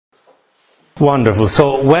Wonderful.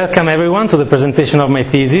 So welcome everyone to the presentation of my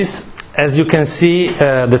thesis. As you can see,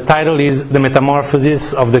 the title is The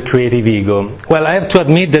Metamorphosis of the Creative Ego. Well, I have to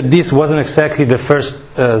admit that this wasn't exactly the first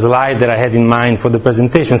slide that I had in mind for the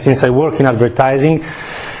presentation. Since I work in advertising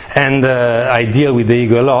and I deal with the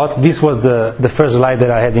ego a lot, this was the first slide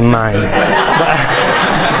that I had in mind.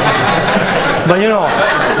 But you know,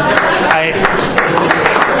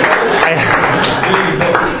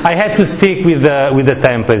 I had to stick with the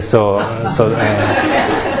template,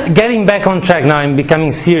 getting back on track now, I'm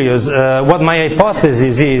becoming serious. What my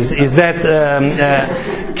hypothesis is that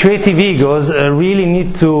creative egos really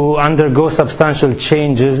need to undergo substantial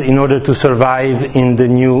changes in order to survive in the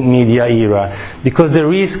new media era, because the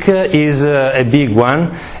risk is a big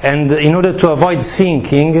one, and in order to avoid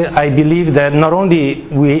sinking, I believe that not only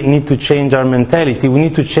we need to change our mentality, we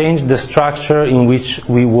need to change the structure in which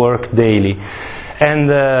we work daily.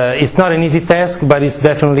 And it's not an easy task, but it's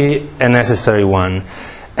definitely a necessary one.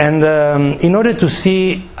 And in order to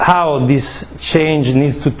see how this change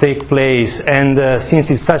needs to take place, and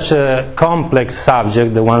since it's such a complex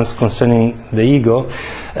subject, the ones concerning the ego,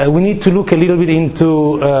 we need to look a little bit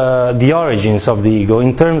into the origins of the ego,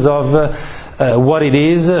 in terms of what it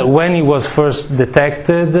is, when it was first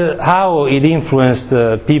detected, how it influenced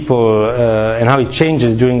people and how it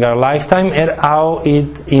changes during our lifetime, and how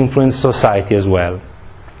it influenced society as well.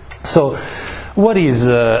 So, what is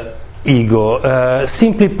ego?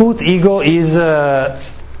 Simply put, ego is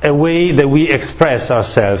a way that we express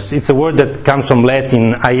ourselves. It's a word that comes from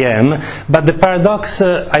Latin, I am, but the paradox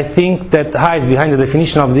I think that hides behind the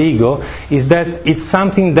definition of the ego is that it's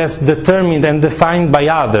something that's determined and defined by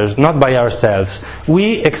others, not by ourselves.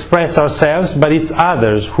 We express ourselves, but it's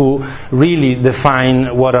others who really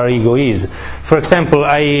define what our ego is. For example,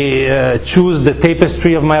 I choose the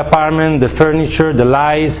tapestry of my apartment, the furniture, the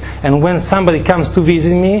lights, and when somebody comes to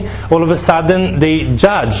visit me, all of a sudden they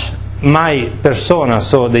judge my persona,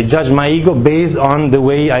 so they judge my ego based on the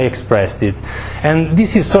way I expressed it. And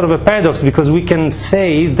this is sort of a paradox, because we can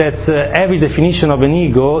say that every definition of an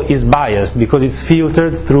ego is biased, because it's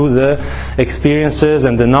filtered through the experiences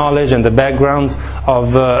and the knowledge and the backgrounds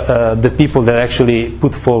of the people that actually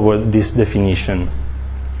put forward this definition.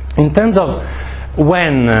 In terms of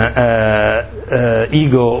when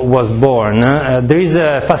ego was born, there is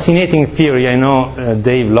a fascinating theory. I know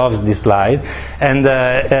Dave loves this slide, and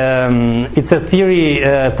it's a theory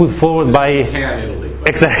put forward by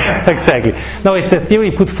Exactly. No, it's a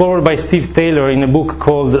theory put forward by Steve Taylor in a book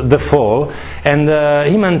called The Fall, and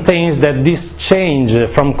he maintains that this change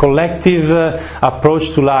from collective approach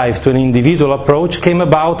to life to an individual approach came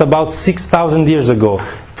about 6,000 years ago,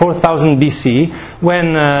 4000 BC,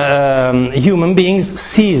 when human beings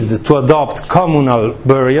ceased to adopt communal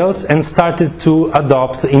burials and started to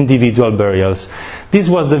adopt individual burials. This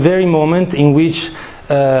was the very moment in which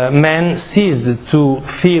men ceased to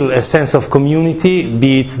feel a sense of community,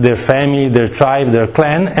 be it their family, their tribe, their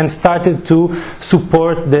clan, and started to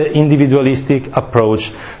support the individualistic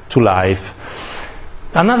approach to life.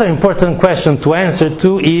 Another important question to answer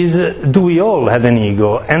to is, do we all have an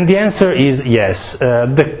ego? And the answer is yes.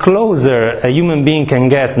 The closer a human being can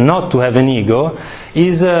get not to have an ego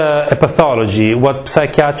is a pathology, what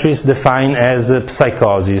psychiatrists define as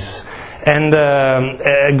psychosis. And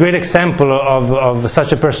a great example of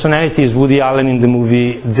such a personality is Woody Allen in the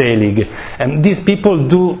movie Zelig. And these people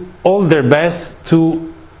do all their best to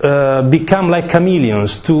become like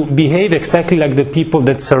chameleons, to behave exactly like the people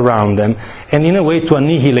that surround them, and in a way to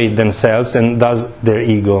annihilate themselves and thus their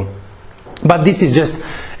ego. But this is just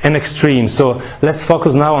an extreme, so let's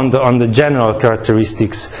focus now on the general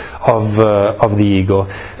characteristics of the ego.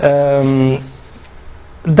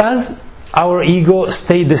 Does our ego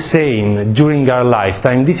stay the same during our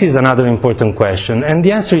lifetime? This is another important question, and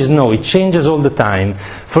the answer is no. It changes all the time.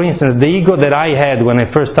 For instance, the ego that I had when I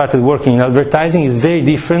first started working in advertising is very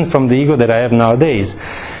different from the ego that I have nowadays.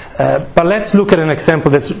 But let's look at an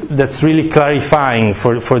example that's really clarifying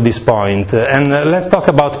for this point. And let's talk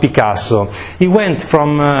about Picasso. He went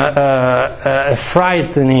from a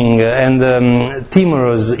frightening and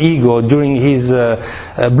timorous ego during his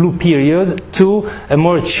blue period to a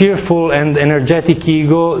more cheerful and energetic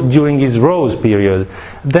ego during his rose period.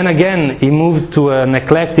 Then again, he moved to an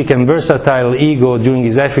eclectic and versatile ego during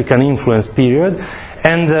his African influence period.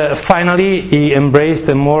 And finally, he embraced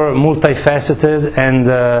a more multifaceted and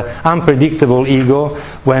unpredictable ego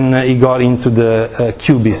when he got into the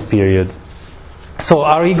Cubist period. So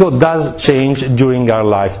our ego does change during our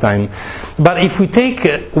lifetime. But if we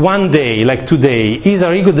take one day, like today, is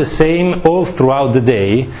our ego the same all throughout the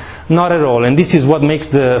day? Not at all, and this is what makes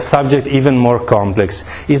the subject even more complex.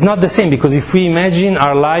 It's not the same, because if we imagine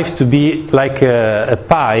our life to be like a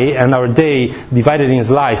pie and our day divided in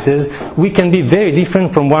slices, we can be very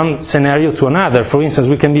different from one scenario to another. For instance,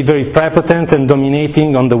 we can be very prepotent and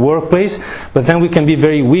dominating on the workplace, but then we can be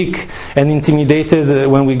very weak and intimidated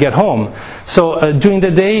when we get home. So during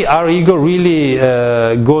the day, our ego really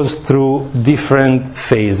goes through different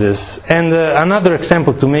phases. And another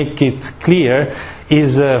example to make it clear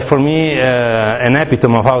is, for me, an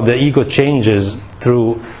epitome of how the ego changes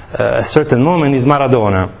through a certain moment is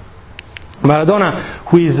Maradona. Maradona,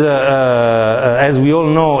 who is, as we all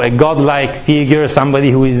know, a godlike figure, somebody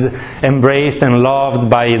who is embraced and loved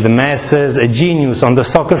by the masses, a genius on the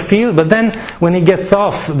soccer field, but then when he gets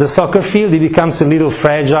off the soccer field, he becomes a little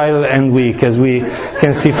fragile and weak, as we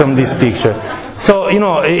can see from this picture. So, you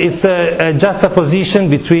know, it's a juxtaposition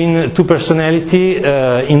between two personalities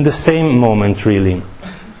in the same moment, really.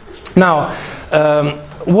 Now,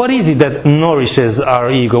 what is it that nourishes our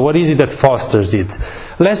ego? What is it that fosters it?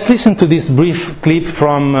 Let's listen to this brief clip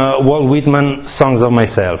from Walt Whitman's Songs of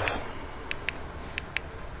Myself.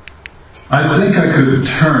 I think I could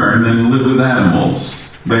turn and live with animals.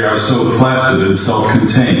 They are so placid and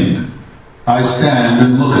self-contained. I stand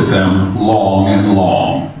and look at them long and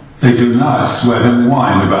long. They do not sweat and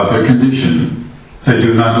whine about their condition. They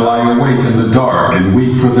do not lie awake in the dark and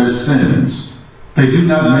weep for their sins. They do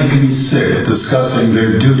not make me sick discussing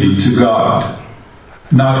their duty to God.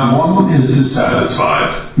 Not one is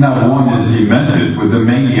dissatisfied, not one is demented with the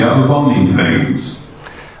mania of owning things.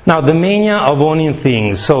 Now, the mania of owning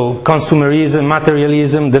things, so consumerism,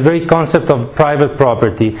 materialism, the very concept of private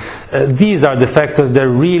property, these are the factors that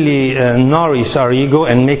really nourish our ego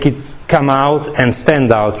and make it come out and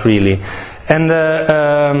stand out, really. And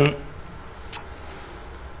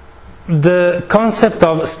the concept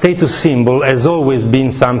of status symbol has always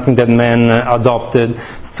been something that men adopted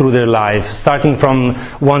through their life, starting from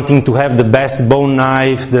wanting to have the best bone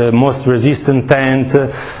knife, the most resistant tent,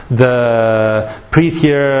 the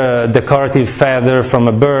prettier decorative feather from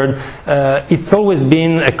a bird. It's always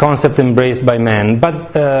been a concept embraced by men.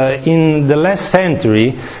 But in the last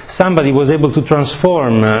century, somebody was able to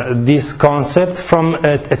transform this concept from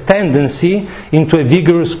a tendency into a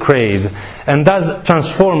vigorous crave, and thus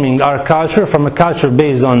transforming our culture from a culture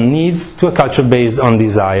based on needs to a culture based on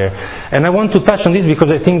desire. And I want to touch on this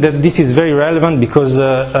because I think that this is very relevant, because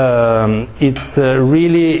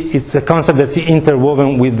it's a concept that's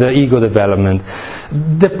interwoven with the ego development.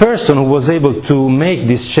 The person who was able to make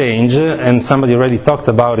this change, and somebody already talked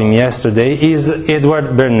about him yesterday, is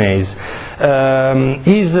Edward Bernays.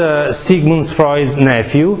 He's Sigmund Freud's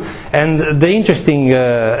nephew, and the interesting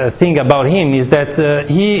thing about him is that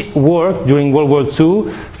he worked during World War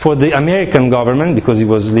II for the American government, because he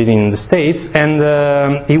was living in the States, and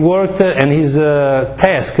he worked, and his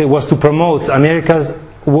task was to promote America's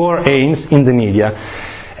war aims in the media.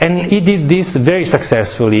 And he did this very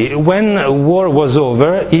successfully. When war was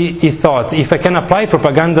over, he thought, if I can apply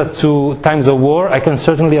propaganda to times of war, I can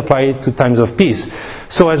certainly apply it to times of peace.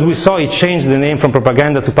 So as we saw, he changed the name from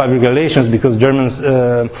propaganda to public relations, because Germans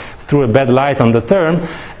threw a bad light on the term.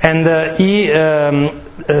 And he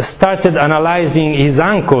started analyzing his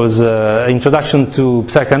uncle's introduction to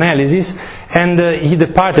psychoanalysis, and he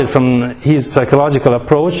departed from his psychological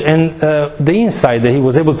approach, and the insight that he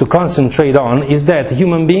was able to concentrate on is that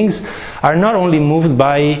human beings are not only moved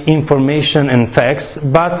by information and facts,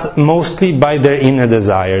 but mostly by their inner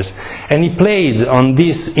desires. And he played on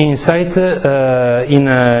this insight in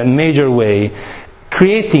a major way,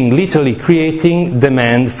 literally creating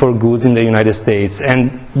demand for goods in the United States. And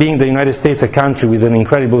being the United States a country with an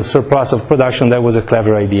incredible surplus of production, that was a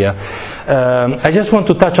clever idea. I just want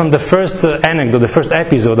to touch on the first anecdote, the first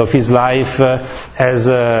episode of his life as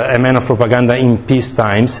a man of propaganda in peace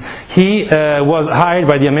times. He was hired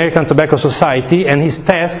by the American Tobacco Society, and his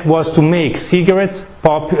task was to make cigarettes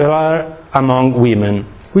popular among women,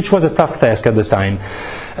 which was a tough task at the time.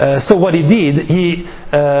 So what he did, he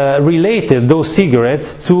related those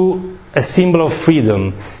cigarettes to a symbol of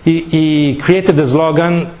freedom. He created the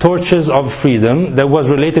slogan, "Torches of Freedom," that was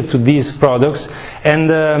related to these products, and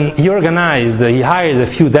he hired a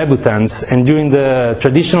few debutants, and during the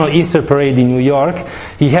traditional Easter parade in New York,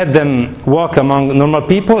 he had them walk among normal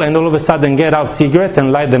people and all of a sudden get out cigarettes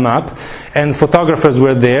and light them up, and photographers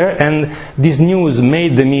were there, and this news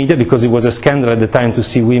made the media, because it was a scandal at the time to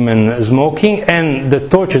see women smoking, and the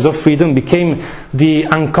Torches of Freedom became the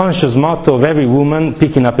unconscious motto of every woman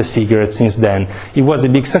picking up a cigarette since then. It was a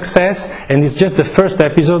big success, and it's just the first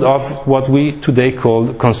episode of what we today call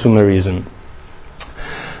consumerism.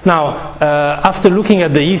 Now, after looking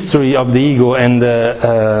at the history of the ego and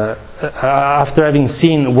after having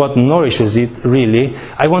seen what nourishes it, really,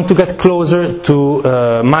 I want to get closer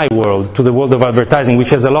to my world, to the world of advertising, which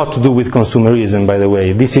has a lot to do with consumerism, by the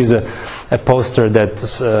way. This is a poster that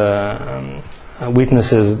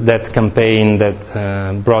witnesses that campaign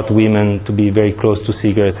that brought women to be very close to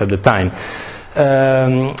cigarettes at the time.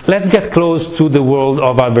 Let's get close to the world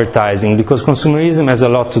of advertising, because consumerism has a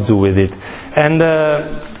lot to do with it. And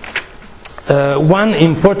one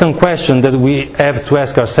important question that we have to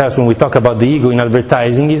ask ourselves when we talk about the ego in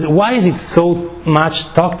advertising is, why is it so much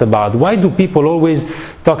talked about? Why do people always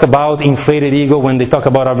talk about inflated ego when they talk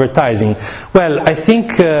about advertising? Well, I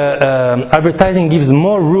think advertising gives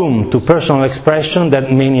more room to personal expression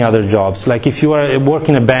than many other jobs. Like if you are work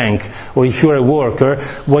in a bank, or if you are a worker,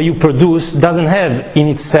 what you produce doesn't have in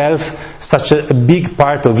itself such a big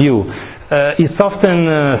part of you. It's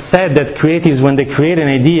often said that creatives, when they create an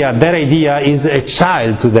idea, that idea is a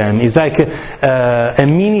child to them. It's like a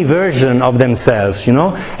mini version of themselves, you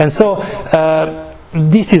know? And so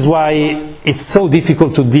this is why it's so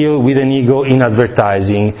difficult to deal with an ego in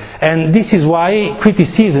advertising. And this is why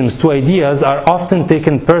criticisms to ideas are often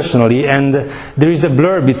taken personally, and there is a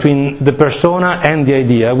blur between the persona and the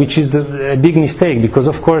idea, which is a big mistake, because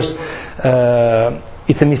of course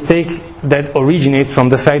it's a mistake that originates from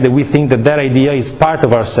the fact that we think that that idea is part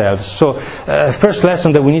of ourselves. So first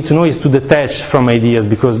lesson that we need to know is to detach from ideas,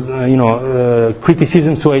 because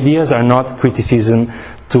criticism to ideas are not criticism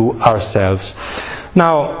to ourselves.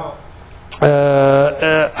 Now,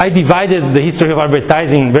 I divided the history of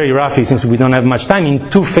advertising very roughly, since we don't have much time, in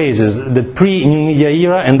two phases: the pre-new media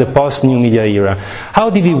era and the post-new media era. How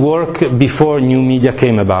did it work before new media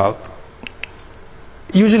came about?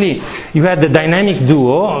 Usually you had the dynamic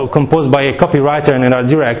duo composed by a copywriter and an art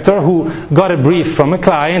director who got a brief from a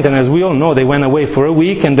client, and as we all know, they went away for a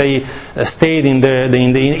week and they stayed in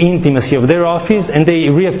the intimacy of their office, and they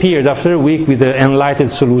reappeared after a week with an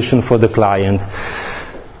enlightened solution for the client.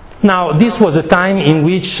 Now, this was a time in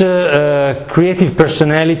which creative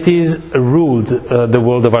personalities ruled the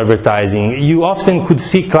world of advertising. You often could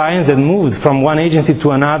see clients that moved from one agency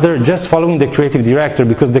to another just following the creative director,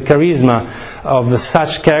 because the charisma of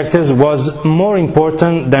such characters was more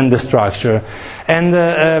important than the structure. And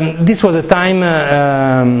this was a time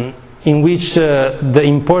in which the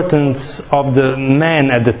importance of the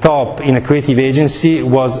man at the top in a creative agency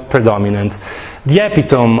was predominant. The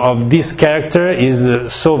epitome of this character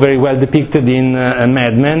is so very well depicted in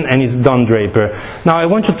Mad Men, and it's Don Draper. Now I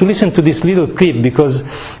want you to listen to this little clip, because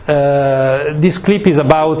this clip is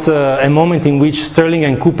about a moment in which Sterling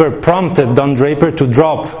and Cooper prompted Don Draper to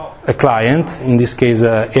drop a client, in this case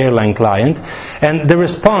an airline client, and the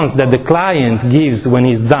response that the client gives when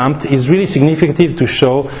he's dumped is really significant to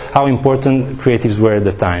show how important creatives were at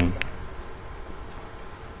the time.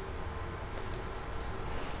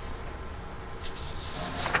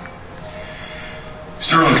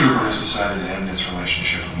 Sterling Cooper has decided to end its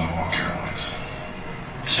relationship with Mohawk Airlines.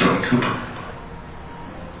 Sterling Cooper?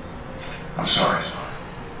 I'm sorry.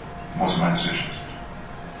 It wasn't my decision.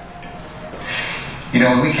 You know,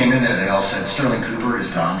 when we came in there, they all said, Sterling Cooper is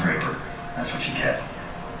Don Draper. That's what you get.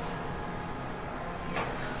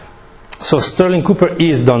 So Sterling Cooper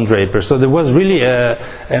is Don Draper. So there was really an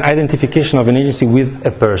identification of an agency with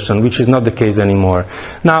a person, which is not the case anymore.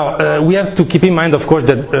 Now, we have to keep in mind, of course,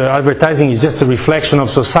 that advertising is just a reflection of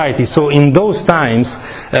society. So in those times,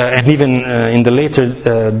 and even in the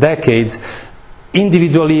later decades,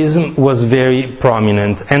 individualism was very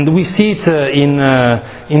prominent, and we see it in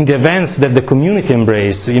the events that the community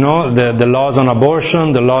embraced. You know, the laws on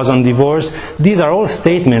abortion, the laws on divorce. These are all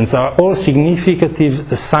statements, are all significant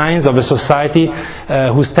signs of a society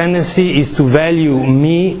whose tendency is to value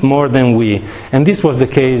me more than we, and this was the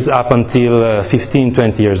case up until 15,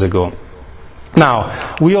 20 years ago. Now,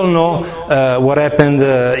 we all know what happened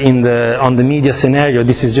on the media scenario.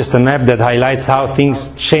 This is just a map that highlights how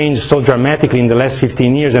things changed so dramatically in the last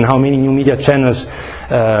 15 years and how many new media channels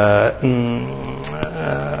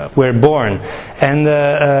were born. And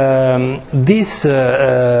these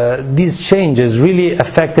changes really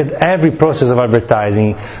affected every process of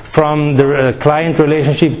advertising, from the client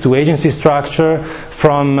relationship to agency structure,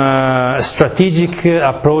 from strategic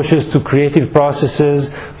approaches to creative processes,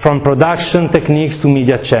 from production techniques to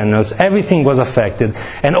media channels. Everything was affected.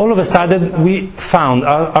 And all of a sudden we found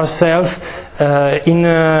ourselves in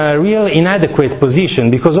a real inadequate position,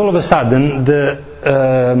 because all of a sudden the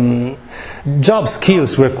job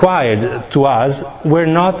skills required to us were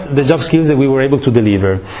not the job skills that we were able to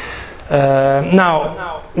deliver.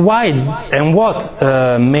 Now, why and what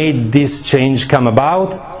made this change come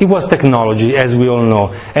about? It was technology, as we all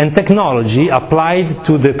know. And technology, applied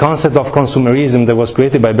to the concept of consumerism that was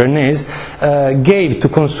created by Bernays, gave to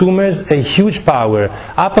consumers a huge power.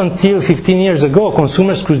 Up until 15 years ago,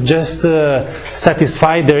 consumers could just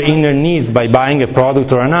satisfy their inner needs by buying a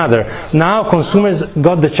product or another. Now consumers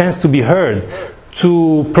got the chance to be heard,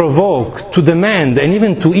 to provoke, to demand, and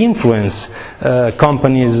even to influence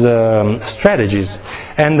companies' strategies.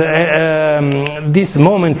 And this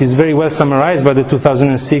moment is very well summarized by the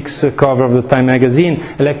 2006 cover of the Time magazine,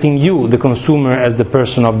 electing you, the consumer, as the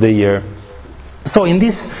person of the year. So in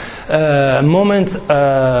this moment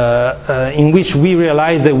in which we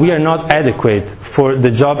realize that we are not adequate for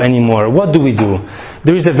the job anymore, what do?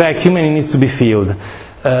 There is a vacuum and it needs to be filled.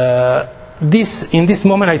 In this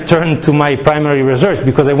moment I turned to my primary research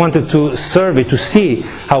because I wanted to survey, to see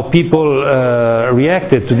how people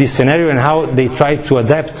reacted to this scenario and how they tried to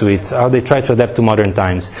adapt to it, how they tried to adapt to modern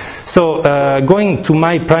times. So going to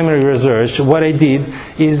my primary research, what I did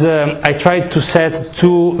is I tried to set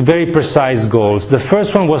two very precise goals. The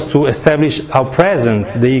first one was to establish how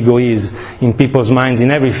present the ego is in people's minds in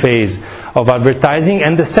every phase of advertising,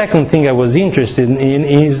 and the second thing I was interested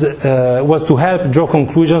in was to help draw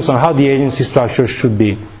conclusions on how the agency structure should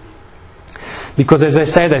be. Because as I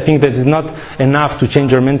said, I think that it's not enough to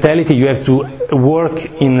change your mentality, you have to work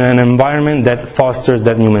in an environment that fosters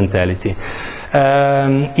that new mentality.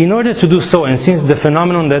 In order to do so, and since the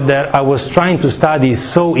phenomenon that I was trying to study is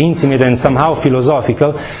so intimate and somehow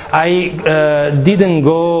philosophical, I didn't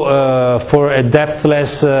go for a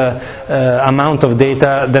depthless amount of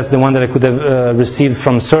data. That's the one that I could have received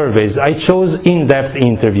from surveys. I chose in-depth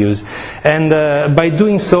interviews, and by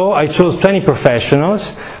doing so I chose 20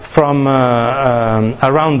 professionals from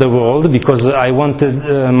around the world, because I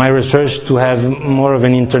wanted my research to have more of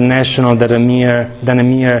an international than a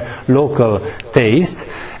mere local taste.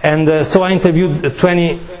 And so I interviewed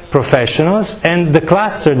 20 professionals, and the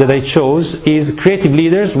cluster that I chose is creative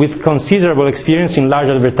leaders with considerable experience in large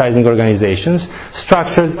advertising organizations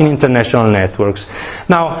structured in international networks.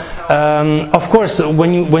 Now, of course,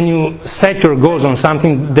 when you set your goals on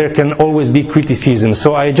something, there can always be criticism.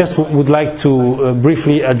 So I just would like to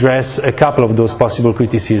briefly address a couple of those possible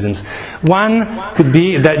criticisms. One could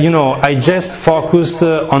be that, you know, I just focused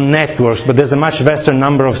on networks, but there's a much vaster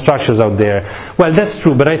number of structures out there. Well, that's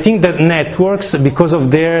true, but I think that networks, because of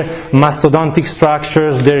their mastodontic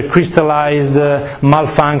structures, their crystallized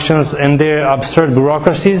malfunctions, and their absurd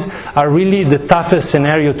bureaucracies, are really the toughest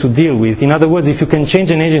scenario to deal with. In other words, if you can change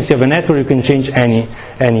an agency of a network, you can change any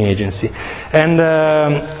agency. And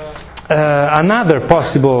another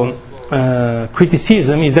possible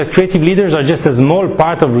criticism is that creative leaders are just a small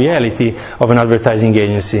part of reality of an advertising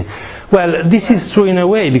agency. Well, this is true in a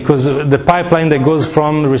way, because the pipeline that goes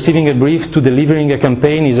from receiving a brief to delivering a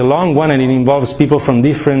campaign is a long one, and it involves people from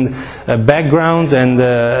different backgrounds and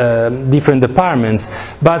different departments.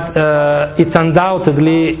 But it's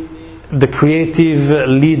undoubtedly the creative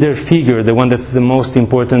leader figure, the one that's the most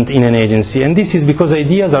important in an agency. And this is because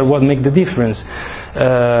ideas are what make the difference,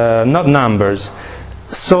 not numbers.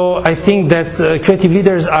 So I think that creative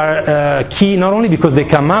leaders are key, not only because they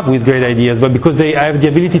come up with great ideas, but because they have the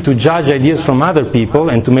ability to judge ideas from other people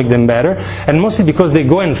and to make them better, and mostly because they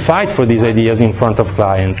go and fight for these ideas in front of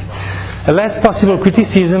clients. A last possible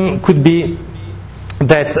criticism could be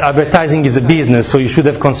that advertising is a business, so you should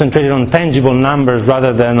have concentrated on tangible numbers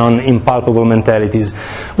rather than on impalpable mentalities.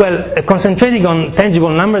 Well, concentrating on tangible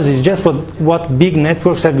numbers is just what big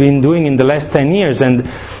networks have been doing in the last 10 years, and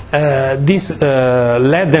this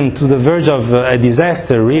led them to the verge of a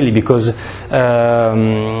disaster, really, because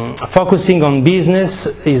focusing on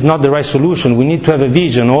business is not the right solution. We need to have a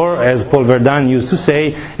vision, or, as Paul Verdun used to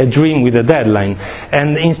say, a dream with a deadline.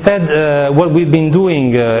 And instead, what we've been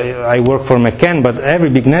doing, I work for McCann, but every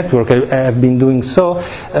big network I have been doing so,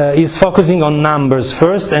 is focusing on numbers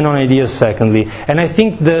first and on ideas secondly. And I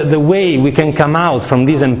think the way we can come out from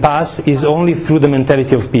this impasse is only through the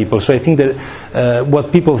mentality of people. So I think that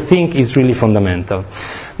what people think is really fundamental.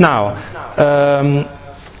 Now,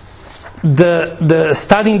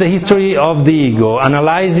 studying the history of the ego,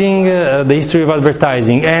 analyzing the history of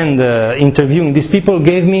advertising, and interviewing these people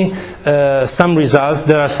gave me some results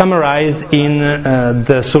that are summarized in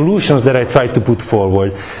the solutions that I tried to put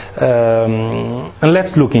forward. And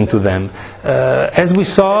let's look into them. As we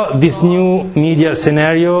saw, this new media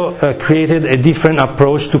scenario created a different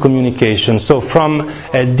approach to communication. So from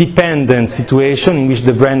a dependent situation in which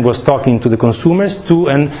the brand was talking to the consumers to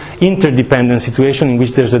an interdependent situation in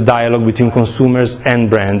which there's a dialogue between consumers and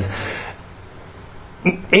brands.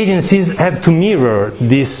 agencies have to mirror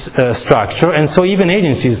this structure, and so even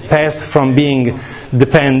agencies pass from being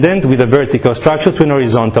dependent with a vertical structure to an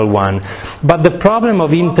horizontal one. But the problem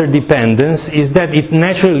of interdependence is that it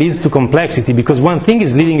naturally leads to complexity, because one thing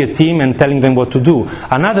is leading a team and telling them what to do.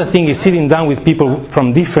 Another thing is sitting down with people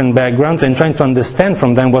from different backgrounds and trying to understand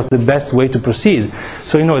from them what's the best way to proceed.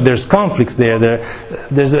 So, you know, there's conflicts there.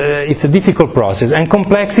 It's a difficult process. And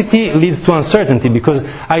complexity leads to uncertainty, because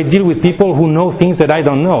I deal with people who know things that I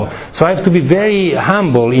don't know. So I have to be very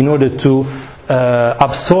humble in order to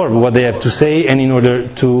absorb what they have to say, and in order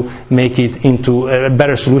to make it into a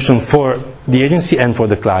better solution for the agency and for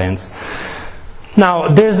the clients. Now,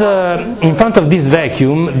 in front of this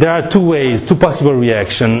vacuum, there are two possible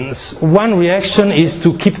reactions. One reaction is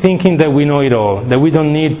to keep thinking that we know it all, that we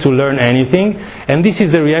don't need to learn anything, and this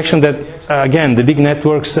is the reaction that, again, the big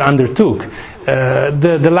networks undertook.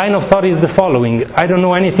 The line of thought is the following: I don't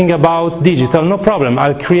know anything about digital, no problem,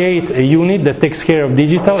 I'll create a unit that takes care of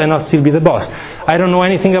digital and I'll still be the boss. I don't know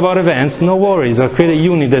anything about events, no worries, I'll create a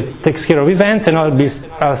unit that takes care of events and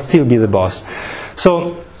I'll still be the boss.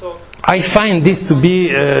 So I find this to be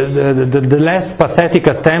the less pathetic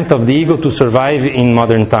attempt of the ego to survive in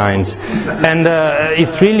modern times. And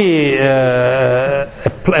it's really a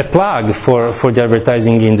plug for the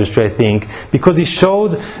advertising industry, I think, because it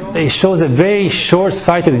shows a very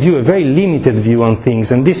short-sighted view, a very limited view on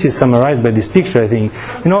things. And this is summarized by this picture, I think.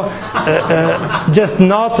 You know, just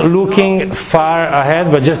not looking far ahead,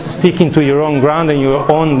 but just sticking to your own ground and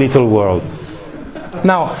your own little world.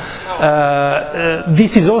 Now,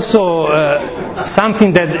 this is also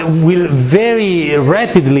something that will very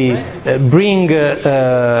rapidly bring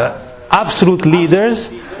absolute leaders,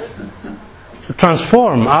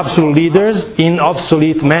 transform absolute leaders in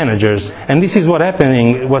obsolete managers. And this is what's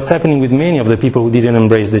happening with many of the people who didn't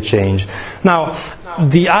embrace the change. Now,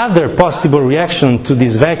 the other possible reaction to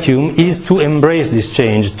this vacuum is to embrace this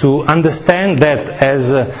change, to understand that,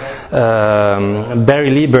 as Barry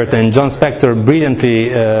Liebert and John Spector brilliantly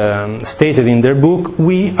stated in their book,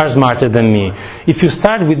 we are smarter than me. If you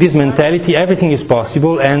start with this mentality, everything is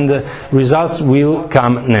possible and results will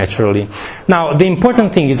come naturally. Now, the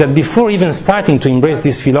important thing is that before even starting to embrace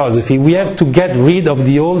this philosophy, we have to get rid of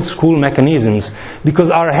the old school mechanisms, because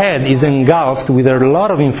our head is engulfed with a lot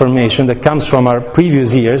of information that comes from our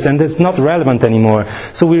previous years, and that's not relevant anymore.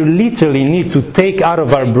 So we literally need to take out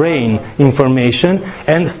of our brain information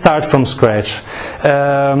and start from scratch.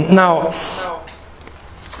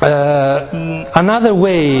 Another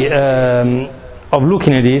way of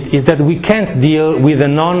looking at it is that we can't deal with a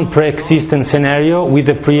non-pre-existent scenario with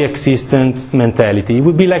a pre-existent mentality. It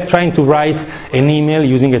would be like trying to write an email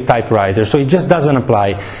using a typewriter, so it just doesn't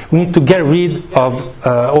apply. We need to get rid of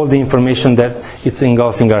all the information that it's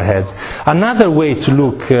engulfing our heads. Another way to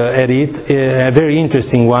look at it, a very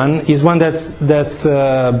interesting one, is one that's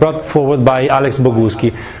brought forward by Alex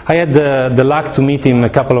Boguski. I had the luck to meet him a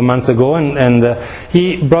couple of months ago, and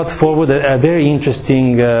he brought forward a very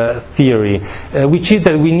interesting theory, which is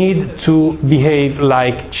that we need to behave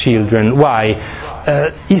like children. Why?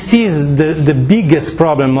 He sees the biggest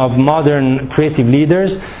problem of modern creative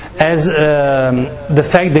leaders as the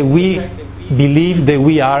fact that we believe that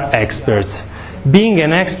we are experts. Being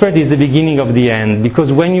an expert is the beginning of the end,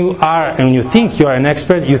 because when you are and when you think you are an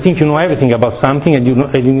expert, you think you know everything about something and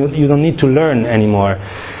you don't need to learn anymore.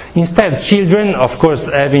 Instead, children, of course,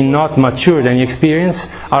 having not matured any experience,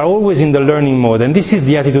 are always in the learning mode, and this is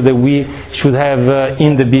the attitude that we should have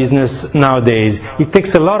in the business nowadays. It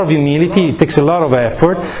takes a lot of humility, it takes a lot of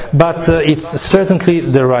effort, but it's certainly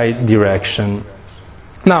the right direction.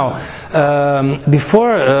 Now,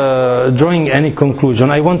 before drawing any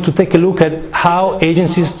conclusion, I want to take a look at how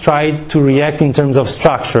agencies try to react in terms of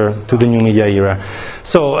structure to the new media era.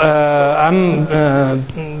 So I'm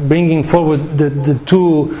bringing forward the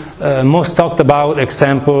two most talked about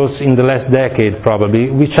examples in the last decade,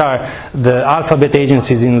 probably, which are the alphabet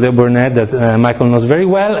agencies in Le Burnett that Michael knows very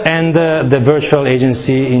well, and the virtual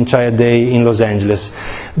agency in Chaya Day in Los Angeles.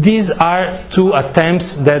 These are two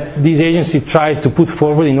attempts that these agencies tried to put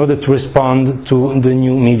forward in order to respond to the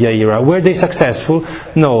new media era. Were they successful?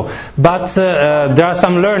 No. But there are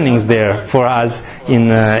some learnings there for us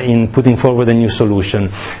in putting forward a new solution.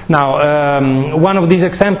 Now, one of these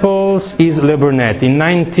examples is Le Burnett. In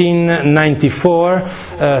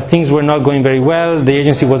 1994, things were not going very well. The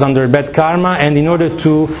agency was under bad karma, and in order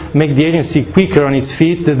to make the agency quicker on its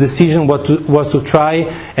feet, the decision was to try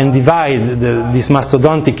and divide this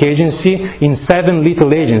mastodontic agency in 7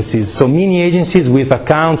 little agencies, so mini agencies with a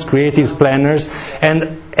accounts, creatives, planners,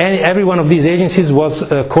 and every one of these agencies was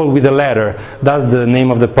called with a letter. That's the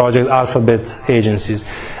name of the project, Alphabet Agencies.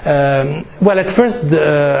 Well, at first,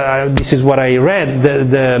 this is what I read,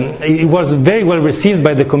 it was very well received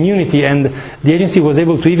by the community, and the agency was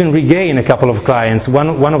able to even regain a couple of clients,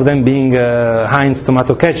 one of them being Heinz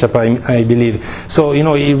tomato ketchup, I believe. So, you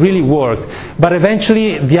know, it really worked. But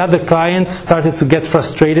eventually, the other clients started to get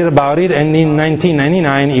frustrated about it, and in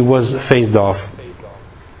 1999, it was phased off.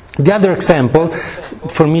 The other example,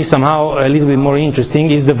 for me somehow a little bit more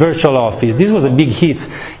interesting, is the virtual office. This was a big hit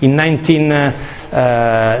in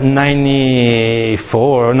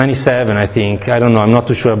 1994 or 97, I think. I don't know, I'm not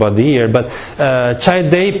too sure about the year. But Child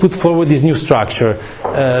Day put forward this new structure.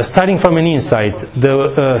 Starting from an insight,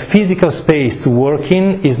 the physical space to work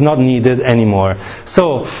in is not needed anymore.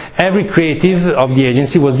 So every creative of the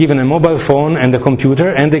agency was given a mobile phone and a computer,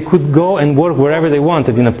 and they could go and work wherever they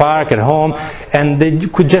wanted, in a park, at home, and they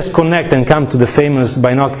could just connect and come to the famous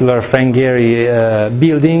binocular Frank Gehry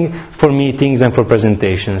building for meetings and for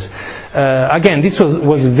presentations. Again, this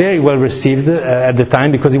was very well received at the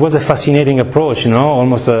time, because it was a fascinating approach, you know,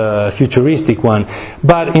 almost a futuristic one.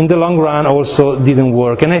 But in the long run also didn't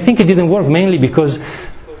work. And I think it didn't work mainly because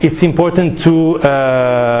it's important to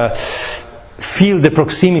feel the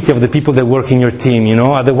proximity of the people that work in your team, you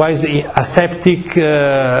know. Otherwise, aseptic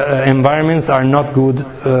environments are not good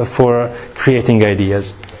for creating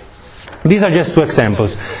ideas. These are just two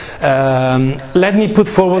examples. Let me put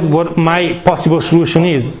forward what my possible solution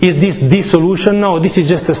is. Is this the solution? No, this is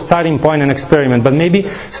just a starting point, an experiment. But maybe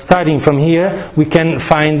starting from here, we can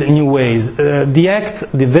find new ways. The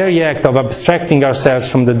very act of abstracting ourselves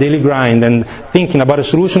from the daily grind and thinking about a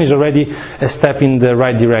solution is already a step in the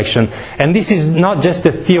right direction. And this is not just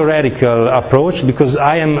a theoretical approach, because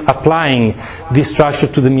I am applying this structure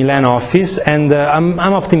to the Milan office, and I'm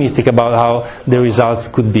optimistic about how the results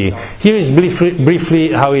could be. Here is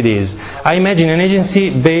briefly how it is. I imagine an agency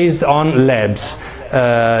based on labs.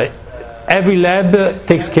 Every lab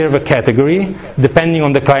takes care of a category depending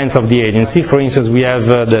on the clients of the agency. For instance, we have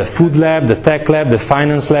the food lab, the tech lab, the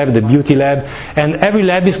finance lab, the beauty lab, and every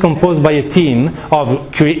lab is composed by a team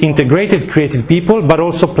of integrated creative people, but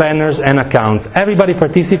also planners and accounts. Everybody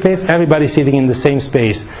participates, everybody sitting in the same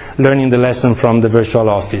space, learning the lesson from the virtual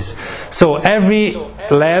office. So every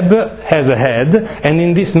lab has a head, and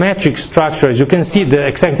in this matrix structure, as you can see, the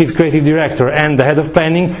executive creative director and the head of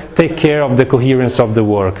planning take care of the coherence of the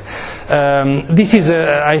work. This is,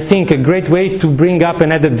 I think, a great way to bring up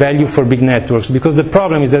an added value for big networks, because the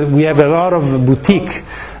problem is that we have a lot of boutique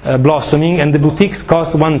blossoming, and the boutiques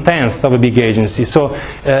cost 1/10 of a big agency. So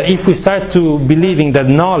if we start to believing that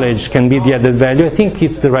knowledge can be the added value, I think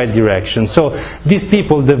it's the right direction. So these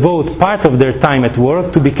people devote part of their time at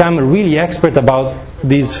work to become really expert about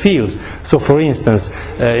these fields. So for instance,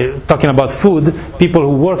 talking about food, people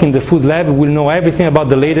who work in the food lab will know everything about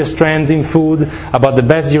the latest trends in food, about the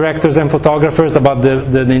best directors and photographers, about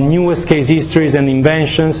the newest case histories and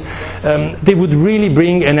inventions. They would really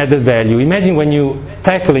bring an added value. Imagine when you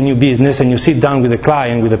tackle a new business and you sit down with a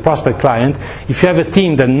client, with a prospect client, if you have a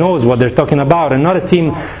team that knows what they're talking about, and not a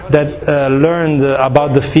team that learned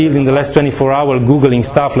about the field in the last 24 hours Googling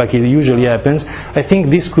stuff like it usually happens, I think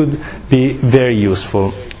this could be very useful.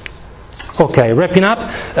 Okay, wrapping up,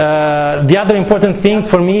 the other important thing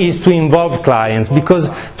for me is to involve clients, because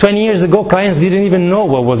 20 years ago clients didn't even know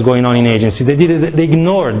what was going on in agencies. They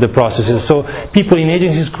ignored the processes, so people in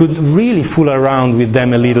agencies could really fool around with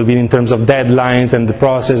them a little bit in terms of deadlines and the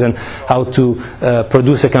process and how to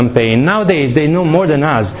produce a campaign. Nowadays they know more than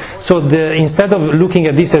us, so instead of looking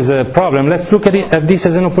at this as a problem, let's look at this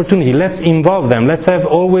as an opportunity. Let's involve them, let's have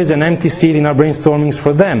always an empty seat in our brainstormings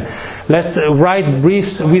for them. Let's write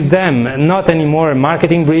briefs with them, not anymore a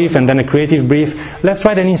marketing brief and then a creative brief. Let's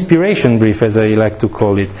write an inspiration brief, as I like to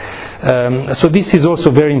call it. So this is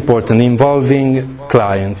also very important, involving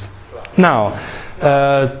clients. Now,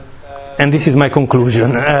 and this is my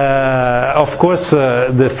conclusion. Of course,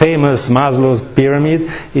 the famous Maslow's pyramid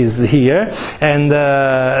is here, and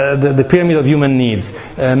the pyramid of human needs.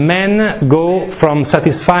 Men go from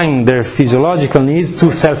satisfying their physiological needs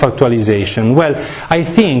to self-actualization. Well, I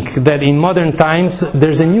think that in modern times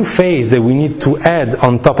there's a new phase that we need to add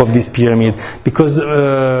on top of this pyramid, because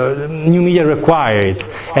new media require it.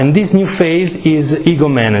 And this new phase is ego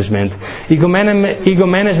management. Ego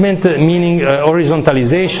management meaning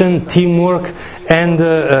horizontalization, teamwork,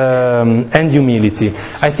 and humility.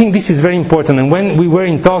 I think this is very important. And when we were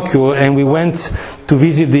in Tokyo and we went to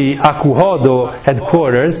visit the Akuhodo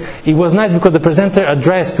headquarters, it was nice because the presenter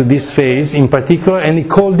addressed to this phase in particular, and he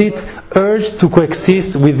called it urge to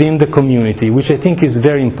coexist within the community, which I think is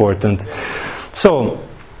very important. So,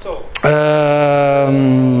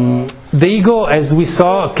 the ego, as we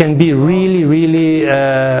saw, can be really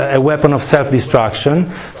a weapon of self-destruction.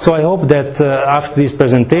 So I hope that after this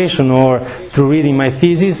presentation or through reading my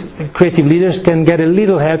thesis, creative leaders can get a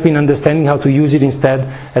little help in understanding how to use it instead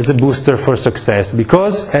as a booster for success.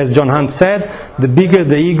 Because, as John Hunt said, the bigger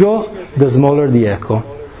the ego, the smaller the echo.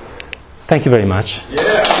 Thank you very much. Yeah.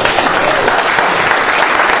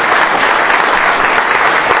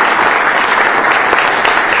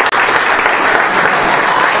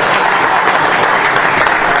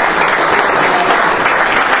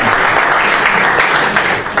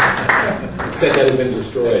 Said that had been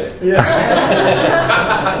destroyed. Yeah.